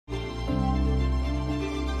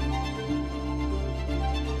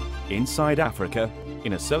Inside Africa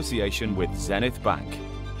in association with Zenith Bank.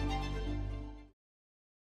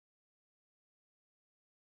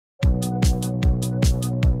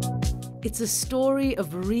 It's a story of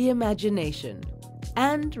reimagination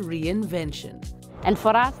and reinvention. And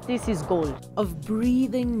for us, this is gold. Of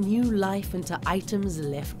breathing new life into items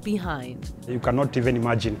left behind. You cannot even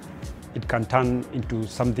imagine. It can turn into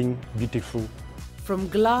something beautiful. From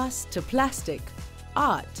glass to plastic,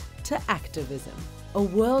 art to activism. A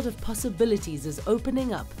world of possibilities is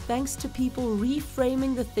opening up thanks to people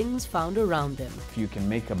reframing the things found around them. If you can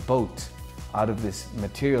make a boat out of this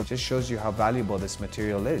material, it just shows you how valuable this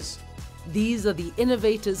material is. These are the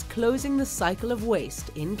innovators closing the cycle of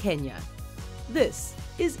waste in Kenya. This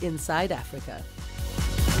is Inside Africa.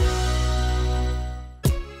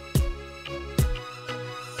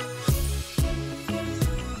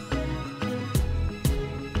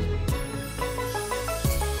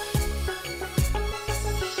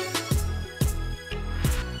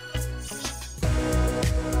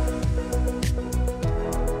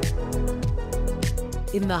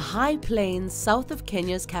 In the high plains south of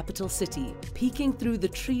Kenya's capital city, peeking through the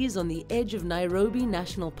trees on the edge of Nairobi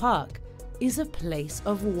National Park, is a place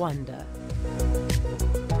of wonder.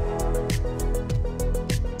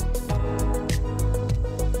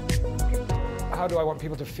 How do I want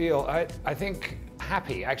people to feel? I think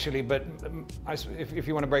happy, actually, but if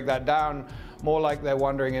you want to break that down, more like they're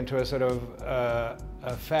wandering into a sort of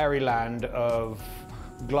a fairyland of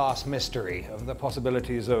glass mystery, of the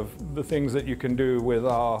possibilities of the things that you can do with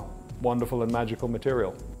our wonderful and magical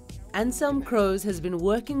material. Anselm Crows has been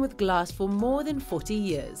working with glass for more than 40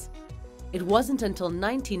 years. It wasn't until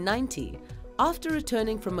 1990, after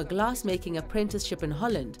returning from a glass-making apprenticeship in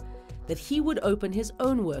Holland, that he would open his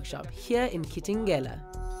own workshop here in Kitengela.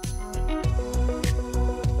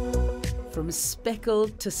 From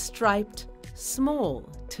speckled to striped, small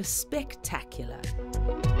to spectacular.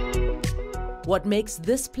 What makes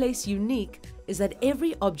this place unique is that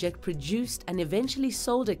every object produced and eventually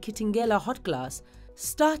sold at Kitengela Hot Glass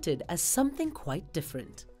started as something quite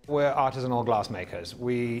different. We're artisanal glass makers.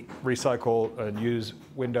 We recycle and use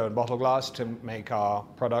window and bottle glass to make our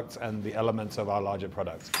products and the elements of our larger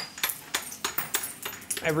products.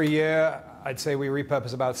 Every year, I'd say we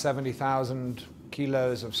repurpose about 70,000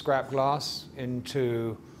 kilos of scrap glass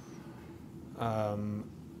into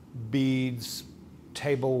beads,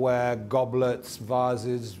 tableware, goblets,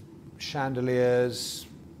 vases, chandeliers,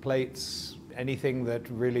 plates, anything that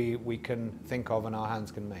really we can think of and our hands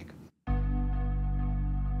can make.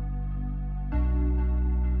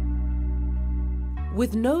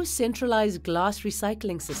 With no centralized glass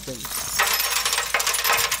recycling system,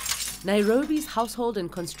 Nairobi's household and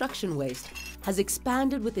construction waste has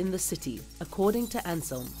expanded within the city, according to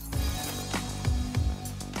Anselm.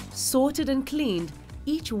 Sorted and cleaned,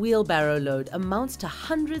 each wheelbarrow load amounts to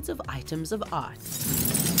hundreds of items of art.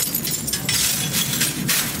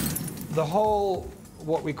 The whole,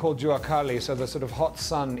 what we call jua kali, so the sort of hot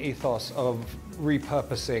sun ethos of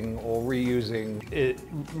repurposing or reusing, it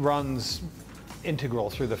runs integral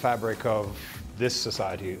through the fabric of this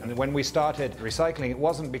society. And when we started recycling, it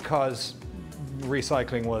wasn't because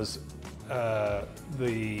recycling was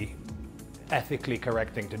the ethically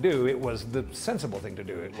correct thing to do, it was the sensible thing to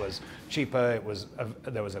do. It was cheaper,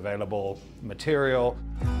 there was available material.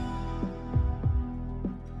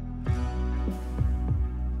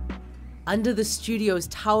 Under the studio's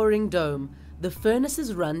towering dome, the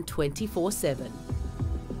furnaces run 24/7.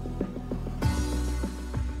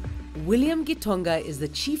 William Gitonga is the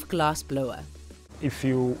chief glass blower. If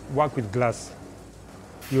you work with glass,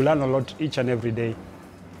 you learn a lot each and every day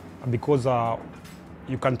because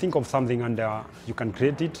you can think of something and you can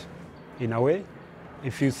create it in a way.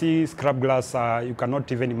 If you see scrap glass, you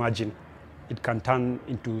cannot even imagine. It can turn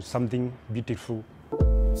into something beautiful.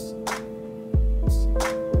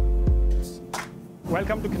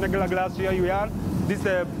 Welcome to Kitengela Glass. Here we are. This is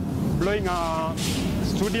a blowing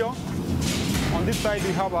studio. On this side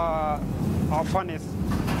we have our furnace.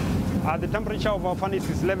 The temperature of our furnace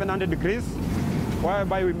is 1100 degrees,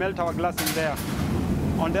 whereby we melt our glass in there.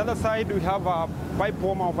 On the other side we have a pipe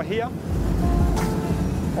warmer over here,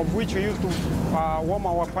 of which we use to warm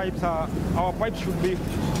our pipes. Our pipes should be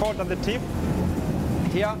hot at the tip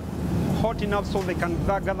here, hot enough so they can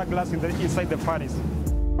gather glass inside the furnace.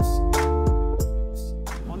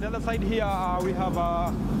 On the other side here we have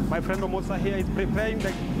my friend Momosa here is preparing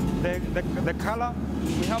the color.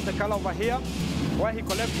 We have the color over here, where he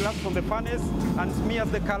collects glass from the furnace and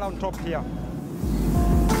smears the color on top here.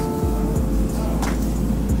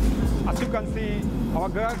 As you can see, our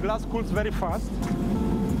glass cools very fast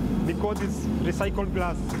because it's recycled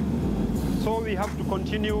glass. So we have to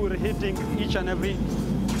continue reheating each and every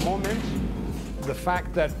moment. The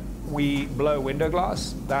fact that we blow window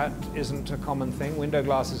glass, that isn't a common thing. Window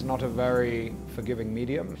glass is not a very forgiving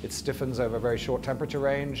medium. It stiffens over a very short temperature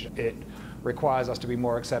range. It requires us to be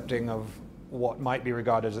more accepting of what might be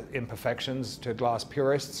regarded as imperfections to glass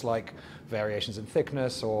purists, like variations in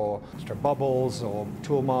thickness or extra bubbles or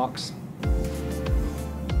tool marks.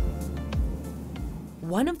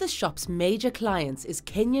 One of the shop's major clients is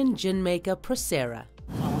Kenyan gin maker Procera.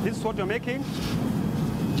 This is what you're making.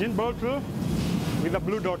 Gin bottle with a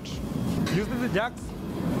blue dot. Using the jacks,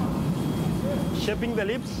 shaping the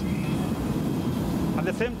lips, at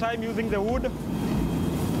the same time using the wood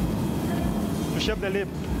to shape the lip.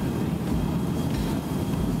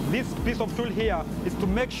 This piece of tool here is to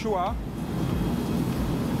make sure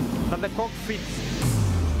that the cork fits.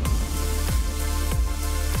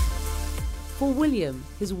 For William,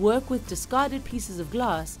 his work with discarded pieces of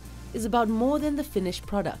glass is about more than the finished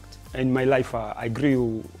product. In my life, I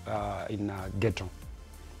grew in a ghetto,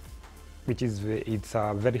 which is it's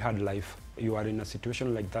a very hard life. You are in a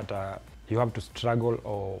situation like that, you have to struggle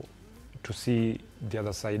or to see the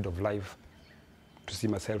other side of life, to see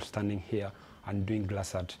myself standing here and doing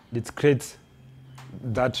glass art. It creates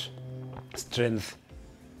that strength,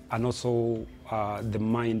 and also the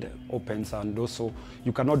mind opens, and also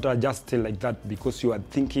you cannot just stay like that because you are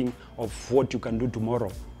thinking of what you can do tomorrow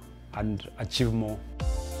and achieve more.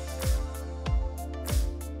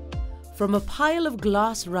 From a pile of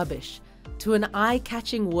glass rubbish to an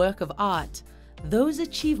eye-catching work of art, those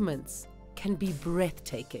achievements can be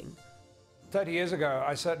breathtaking. 30 years ago,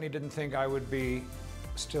 I certainly didn't think I would be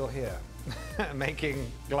still here making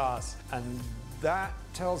glass. And that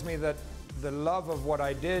tells me that the love of what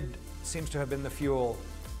I did seems to have been the fuel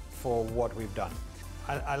for what we've done.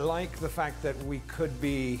 I like the fact that we could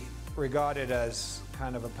be regarded as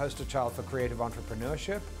kind of a poster child for creative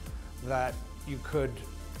entrepreneurship, that you could,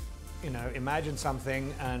 imagine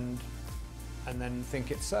something and then think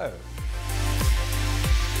it's so.